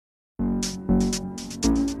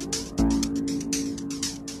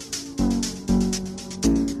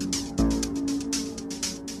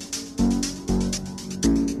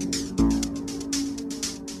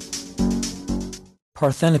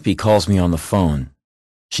Parthenope calls me on the phone.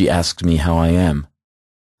 She asks me how I am.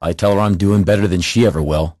 I tell her I'm doing better than she ever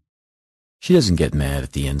will. She doesn't get mad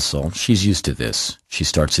at the insult. She's used to this. She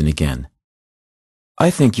starts in again. I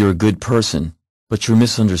think you're a good person, but you're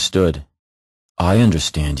misunderstood. I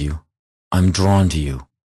understand you. I'm drawn to you.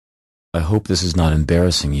 I hope this is not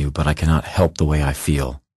embarrassing you, but I cannot help the way I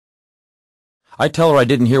feel. I tell her I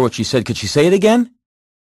didn't hear what she said. Could she say it again?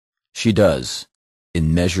 She does,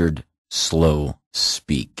 in measured, slow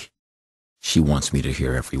speak. She wants me to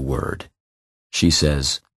hear every word. She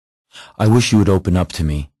says, I wish you would open up to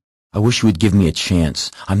me. I wish you would give me a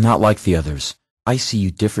chance. I'm not like the others. I see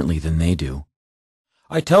you differently than they do.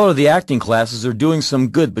 I tell her the acting classes are doing some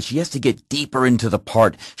good, but she has to get deeper into the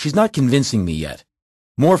part. She's not convincing me yet.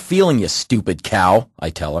 More feeling, you stupid cow, I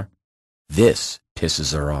tell her. This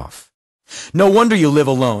pisses her off. No wonder you live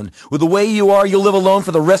alone. With the way you are, you'll live alone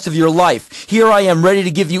for the rest of your life. Here I am ready to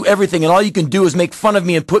give you everything, and all you can do is make fun of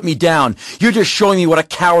me and put me down. You're just showing me what a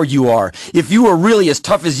coward you are. If you were really as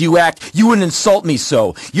tough as you act, you wouldn't insult me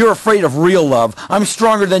so. You're afraid of real love. I'm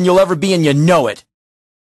stronger than you'll ever be, and you know it.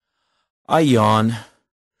 I yawn.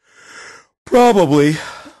 Probably,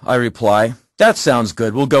 I reply. That sounds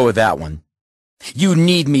good. We'll go with that one. You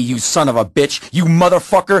need me, you son of a bitch. You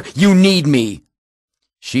motherfucker. You need me.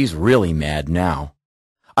 She's really mad now.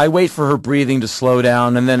 I wait for her breathing to slow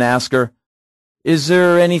down and then ask her, Is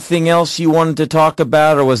there anything else you wanted to talk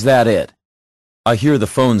about, or was that it? I hear the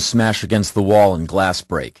phone smash against the wall and glass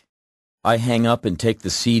break. I hang up and take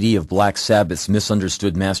the CD of Black Sabbath's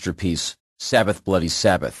misunderstood masterpiece, Sabbath Bloody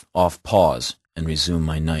Sabbath, off pause and resume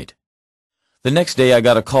my night. The next day I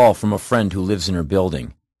got a call from a friend who lives in her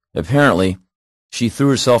building. Apparently, she threw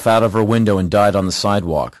herself out of her window and died on the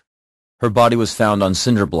sidewalk. Her body was found on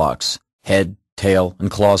cinder blocks, head, tail,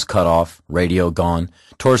 and claws cut off, radio gone,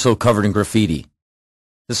 torso covered in graffiti.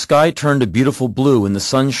 The sky turned a beautiful blue and the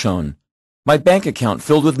sun shone. My bank account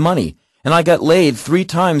filled with money, and I got laid 3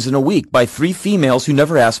 times in a week by 3 females who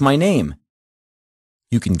never asked my name.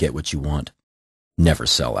 You can get what you want. Never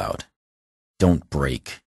sell out. Don't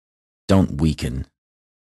break. Don't weaken.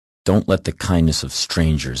 Don't let the kindness of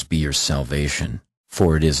strangers be your salvation,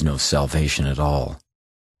 for it is no salvation at all.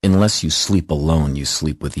 Unless you sleep alone, you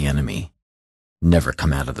sleep with the enemy. Never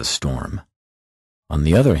come out of the storm. On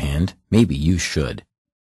the other hand, maybe you should.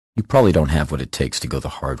 You probably don't have what it takes to go the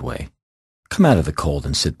hard way. Come out of the cold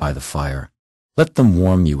and sit by the fire. Let them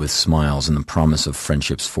warm you with smiles and the promise of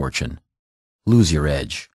friendship's fortune. Lose your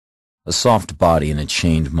edge. A soft body and a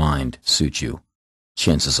chained mind suit you.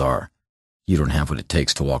 Chances are, you don't have what it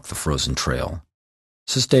takes to walk the frozen trail.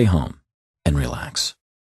 So stay home.